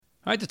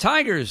All right, the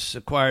Tigers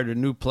acquired a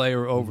new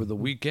player over the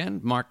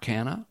weekend. Mark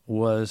Canha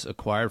was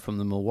acquired from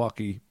the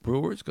Milwaukee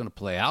Brewers, going to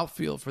play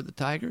outfield for the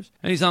Tigers.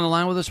 And he's on the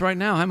line with us right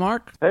now. Hi,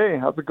 Mark. Hey,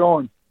 how's it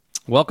going?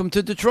 Welcome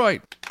to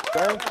Detroit.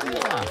 Thank you.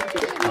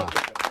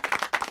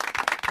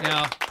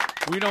 Now,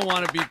 we don't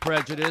want to be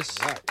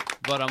prejudiced,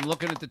 but I'm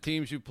looking at the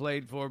teams you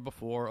played for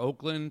before,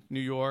 Oakland, New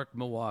York,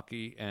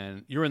 Milwaukee,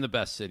 and you're in the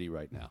best city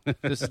right now.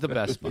 This is the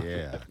best spot.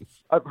 Yeah.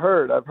 I've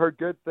heard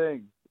good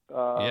things.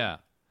 Yeah.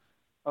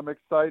 I'm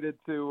excited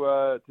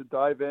to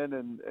dive in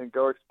and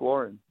go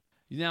exploring.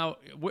 Now,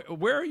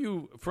 where are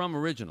you from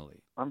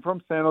originally? I'm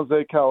from San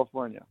Jose,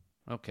 California.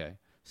 Okay.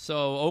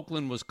 So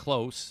Oakland was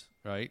close,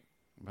 right?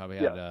 Probably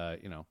had,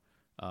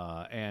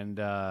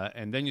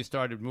 and then you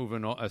started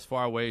moving as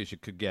far away as you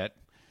could get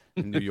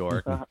in New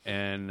York,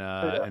 and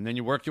then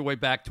you worked your way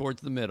back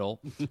towards the middle,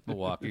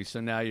 Milwaukee. So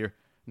now you're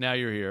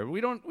here. We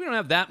don't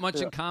have that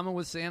much in common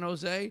with San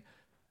Jose.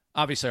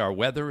 Obviously, our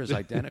weather is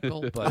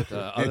identical, but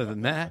other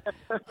than that,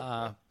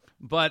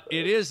 but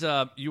it is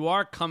you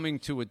are coming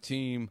to a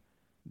team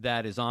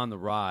that is on the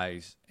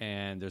rise,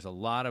 and there's a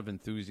lot of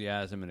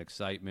enthusiasm and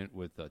excitement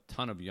with a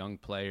ton of young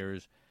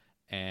players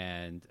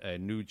and a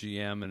new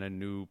GM and a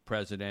new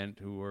president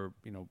who are,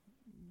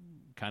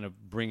 kind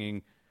of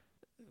bringing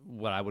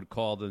what I would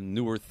call the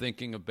newer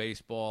thinking of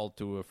baseball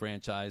to a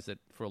franchise that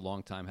for a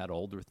long time had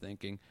older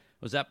thinking.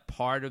 Was that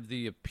part of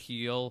the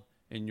appeal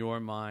in your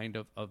mind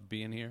of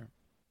being here?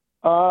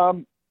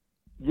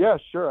 Yeah,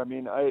 sure. I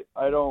mean, I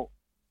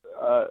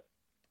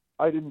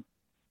didn't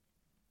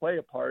play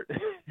a part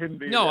in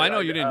being No, there. I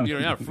know you didn't. You're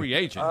not a free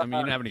agent. I mean,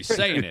 you didn't have any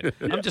say in it.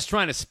 I'm just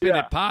trying to spin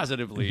it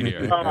positively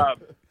here.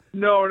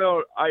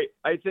 No. I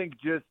think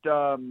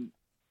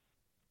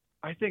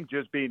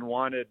just being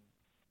wanted,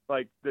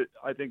 like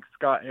I think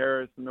Scott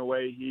Harris and the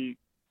way he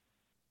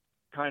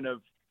kind of,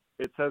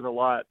 it says a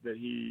lot that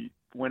he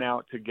went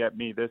out to get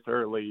me this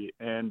early,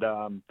 and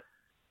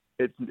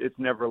it's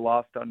never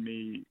lost on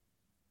me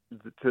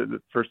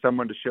for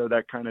someone to show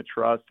that kind of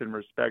trust and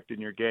respect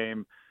in your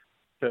game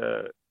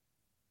to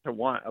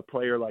want a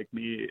player like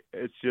me.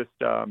 It's just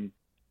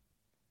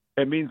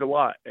it means a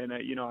lot, and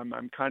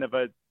I'm kind of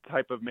a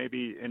type of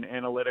maybe an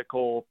analytics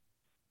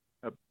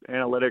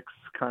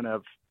kind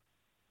of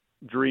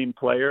dream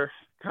player,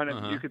 kind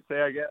of you could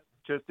say, I guess,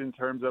 just in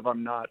terms of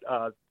I'm not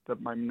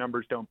my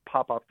numbers don't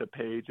pop off the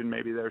page, and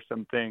maybe there's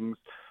some things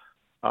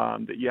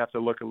that you have to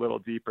look a little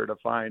deeper to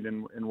find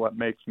in what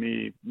makes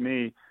me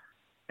me.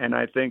 And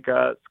I think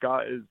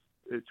Scott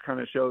it kind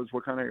of shows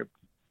what kind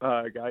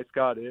of guy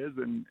Scott is,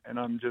 and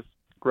I'm just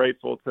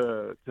grateful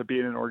to be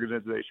in an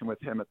organization with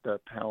him at the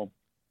helm.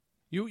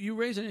 You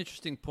raise an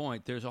interesting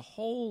point. There's a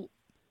whole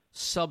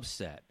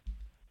subset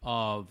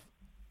of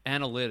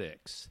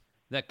analytics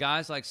that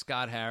guys like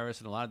Scott Harris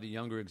and a lot of the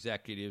younger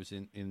executives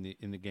in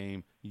the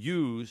game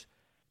use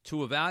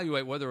to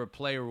evaluate whether a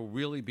player will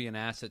really be an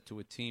asset to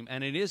a team.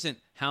 And it isn't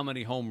how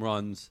many home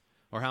runs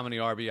or how many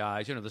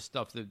RBIs, the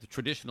stuff, the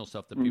traditional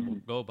stuff that people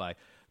go by.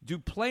 Do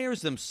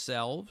players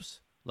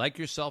themselves, like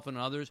yourself and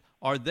others,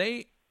 are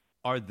they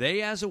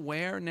as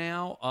aware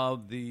now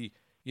of the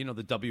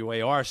the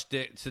WAR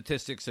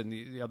statistics and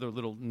the other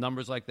little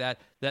numbers like that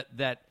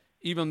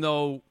even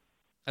though,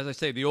 as I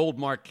say, the old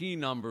marquee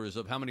numbers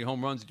of how many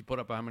home runs did you put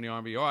up, or how many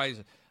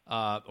RBIs,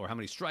 or how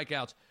many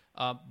strikeouts,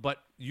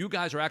 but you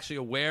guys are actually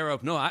aware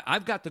of, no,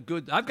 I've got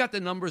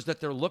the numbers that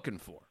they're looking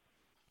for.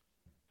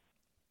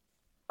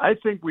 I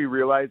think we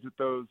realize that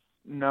those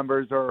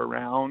numbers are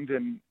around,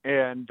 and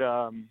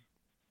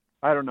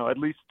I don't know, at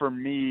least for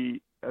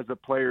me as a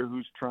player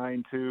who's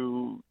trying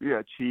to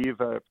achieve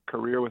a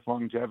career with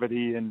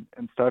longevity and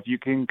stuff, you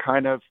can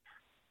kind of,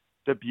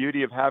 the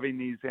beauty of having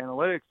these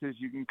analytics is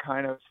you can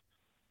kind of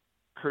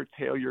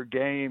curtail your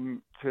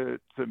game to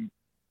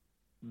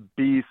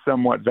be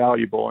somewhat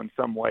valuable in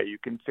some way. You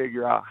can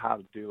figure out how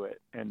to do it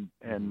and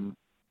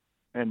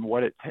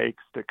what it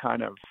takes to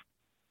kind of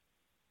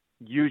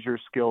use your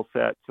skill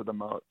set to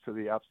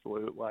the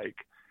absolute, like,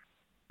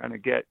 kind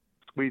of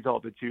squeeze all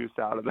the juice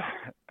out of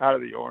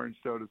the orange,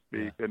 so to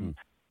speak.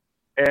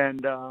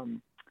 And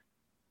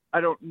I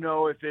don't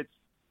know if it's,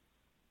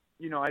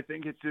 I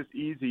think it's just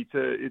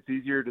it's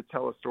easier to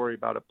tell a story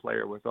about a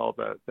player with all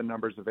the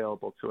numbers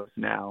available to us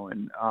now.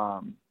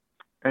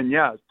 And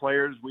yeah, as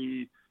players,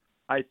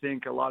 I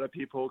think a lot of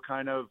people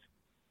kind of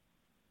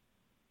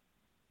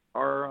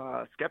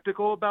are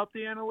skeptical about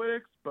the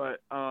analytics, but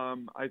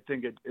I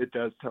think it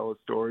does tell a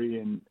story,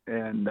 and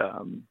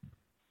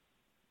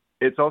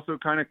it's also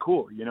kind of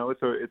cool.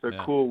 It's a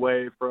cool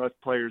way for us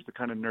players to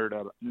kind of nerd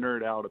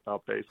out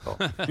about baseball.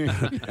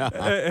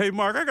 Hey,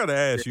 Mark, I got to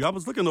ask you, I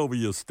was looking over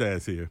your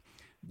stats here.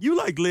 You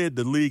led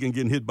the league in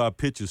getting hit by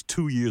pitches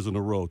 2 years in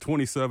a row,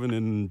 27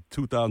 in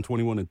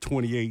 2021 and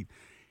 28.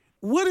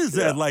 What is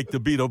that like to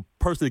be the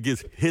person that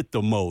gets hit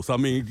the most? I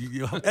mean,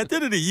 at the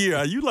end of the year,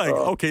 are you like,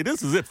 okay,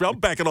 this is it. I'm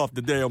backing off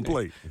the damn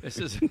plate. This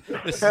is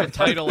a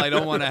title I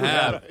don't want to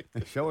have.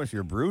 Show us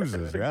your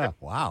bruises. Yeah.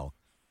 Wow.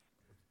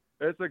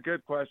 It's a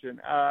good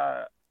question.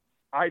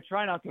 I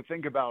try not to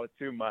think about it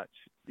too much.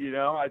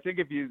 I think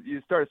if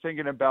you start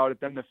thinking about it,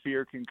 then the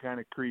fear can kind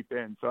of creep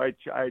in. So I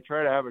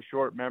try to have a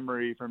short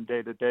memory from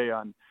day to day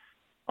on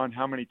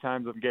how many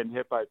times I'm getting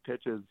hit by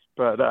pitches.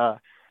 But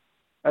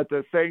at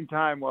the same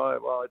time,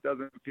 while it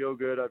doesn't feel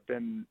good, I've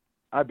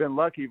been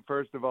lucky,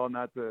 first of all,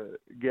 not to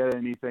get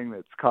anything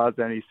that's caused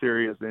any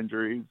serious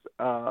injuries.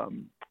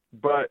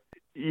 But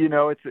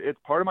it's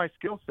part of my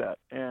skill set,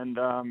 and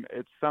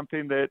it's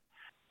something that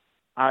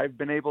I've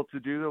been able to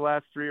do the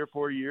last 3 or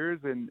 4 years,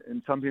 and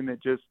something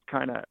that just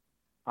kind of,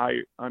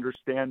 I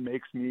understand,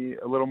 makes me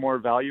a little more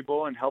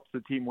valuable and helps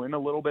the team win a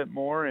little bit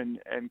more, and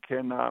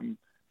can,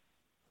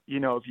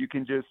 if you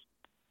can just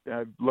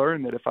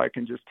learn that if I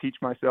can just teach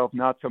myself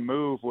not to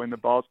move when the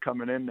ball's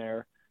coming in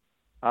there,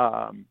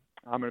 I'm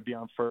going to be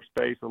on first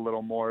base a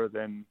little more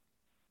than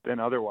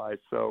otherwise.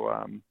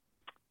 So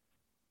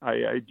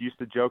I used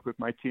to joke with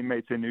my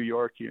teammates in New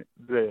York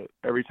that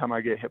every time I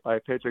get hit by a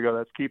pitch, I go,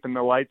 "That's keeping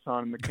the lights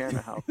on in the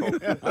Canha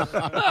household."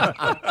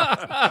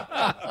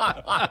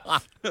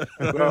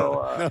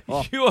 So,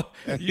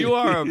 you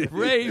are a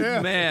brave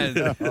man.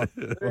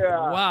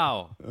 Yeah.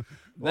 Wow.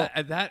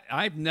 That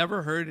I've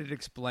never heard it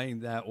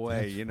explained that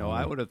way.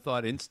 I would have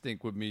thought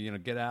instinct would be,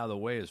 get out of the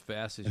way as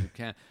fast as you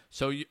can.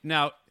 So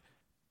now,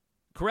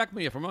 correct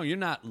me if I'm wrong, you're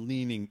not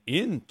leaning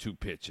into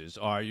pitches,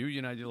 are you?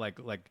 You're like,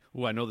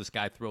 I know this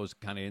guy throws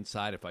kind of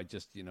inside. If I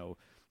just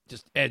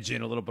edge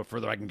in a little bit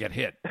further, I can get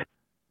hit.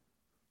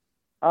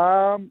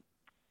 I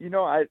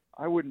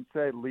wouldn't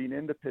say lean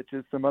into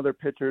pitches. Some other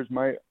pitchers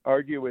might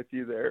argue with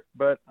you there,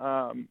 but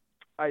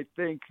I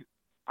think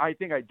I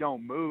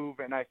don't move,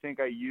 and I think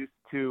I used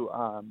to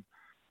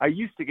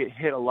get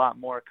hit a lot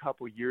more a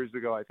couple years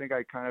ago. I think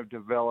I kind of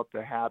developed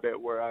a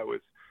habit where I was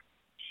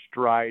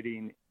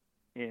striding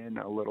in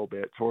a little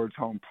bit towards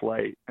home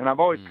plate, and I've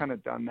always kind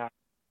of done that,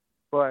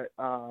 but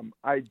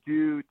I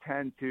do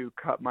tend to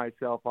cut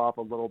myself off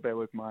a little bit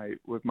with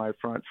my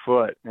front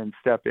foot and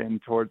step in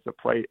towards the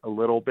plate a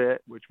little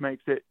bit, which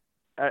makes it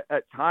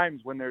at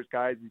times when these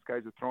guys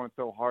are throwing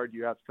so hard,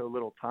 you have so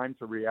little time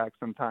to react.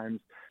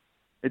 Sometimes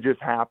it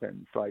just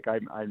happens. Like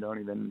I don't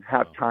even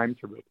have time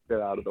to really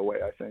get out of the way,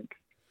 I think.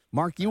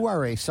 Mark, you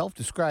are a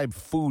self-described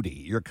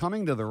foodie. You're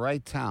coming to the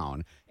right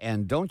town,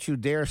 and don't you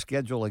dare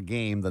schedule a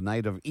game the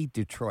night of Eat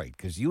Detroit,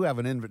 because you have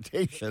an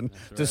invitation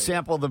to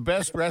sample the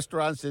best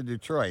restaurants in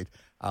Detroit,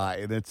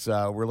 and it's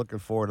we're looking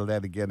forward to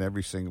that again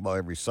every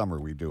summer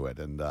we do it,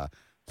 and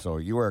so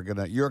you're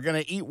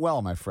gonna eat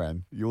well, my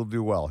friend. You'll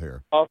do well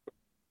here. Awesome.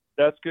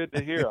 That's good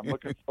to hear. I'm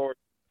looking forward.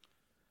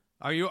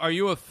 Are you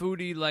a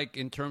foodie like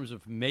in terms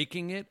of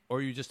making it, or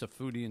are you just a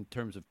foodie in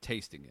terms of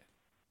tasting it?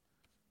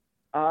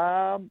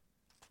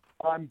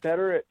 I'm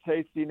better at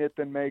tasting it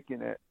than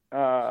making it.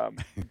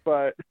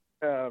 But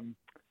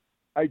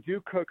I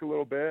do cook a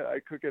little bit. I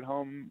cook at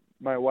home.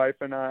 My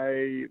wife and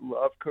I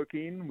love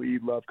cooking. We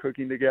love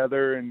cooking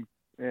together and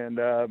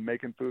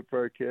making food for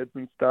our kids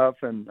and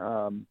stuff.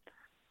 And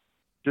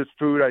just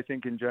food, I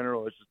think, in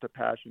general, is just a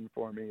passion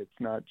for me. It's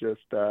not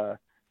just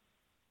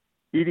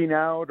eating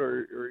out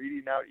or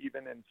eating out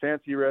even in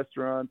fancy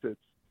restaurants.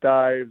 It's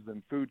dives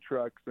and food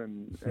trucks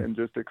and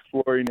just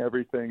exploring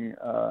everything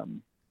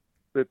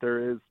that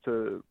there is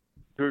to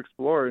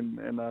explore,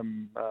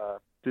 and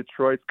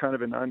Detroit's kind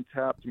of an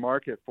untapped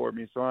market for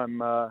me, so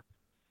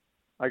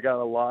I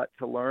got a lot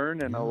to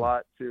learn and a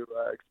lot to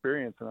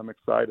experience, and I'm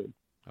excited.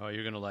 Oh,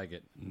 you're gonna like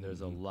it. There's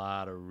a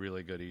lot of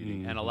really good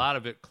eating, and a lot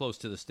of it close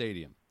to the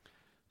stadium,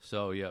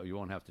 so yeah, you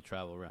won't have to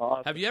travel around.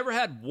 Awesome. Have you ever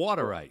had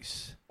water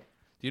ice? Do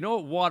you know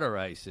what water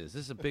ice is?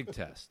 This is a big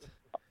test.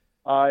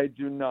 I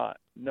do not.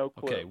 No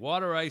clue. Okay,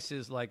 water ice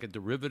is like a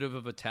derivative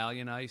of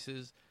Italian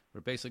ices, where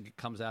it basically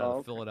comes out of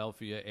the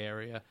Philadelphia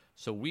area.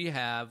 So we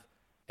have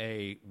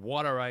a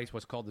water ice,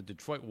 what's called the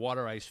Detroit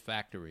Water Ice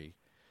Factory,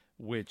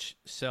 which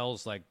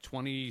sells like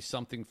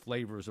 20-something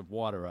flavors of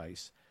water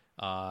ice.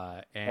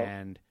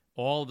 And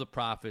all the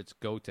profits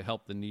go to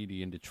help the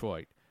needy in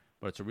Detroit.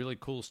 But it's a really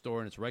cool store,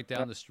 and it's right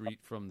down the street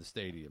from the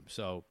stadium.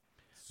 So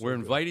we're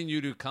inviting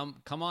you to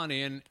come on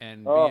in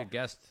and be a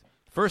guest.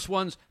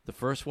 The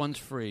first one's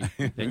free.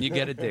 Then you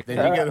get addicted,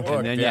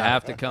 and then you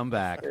have to come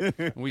back.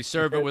 And we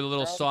serve it with a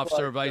little soft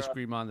serve ice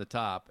cream on the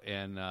top,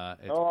 and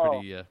it's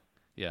pretty.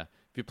 Yeah,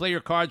 if you play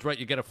your cards right,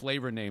 you get a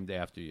flavor named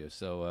after you.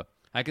 So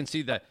I can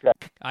see that.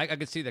 I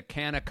can see the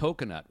Canha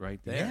coconut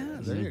right there. Yeah,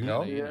 there you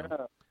go. Yeah,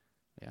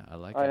 I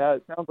like it.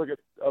 it. Sounds like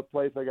a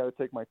place I got to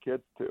take my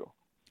kids to.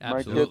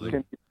 Absolutely. My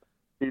kids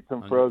can eat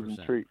some frozen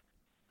 100%. treats.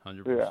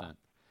 100%. Yeah.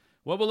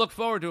 Well, we'll look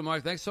forward to it,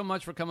 Mark. Thanks so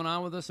much for coming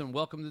on with us, and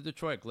welcome to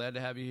Detroit. Glad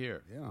to have you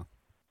here. Yeah.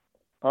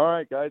 All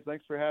right, guys.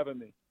 Thanks for having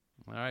me.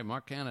 All right,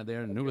 Mark Canha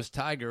there, newest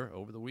Tiger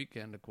over the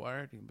weekend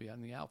acquired. He'll be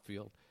on the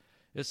outfield.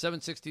 It's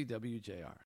 760 WJR.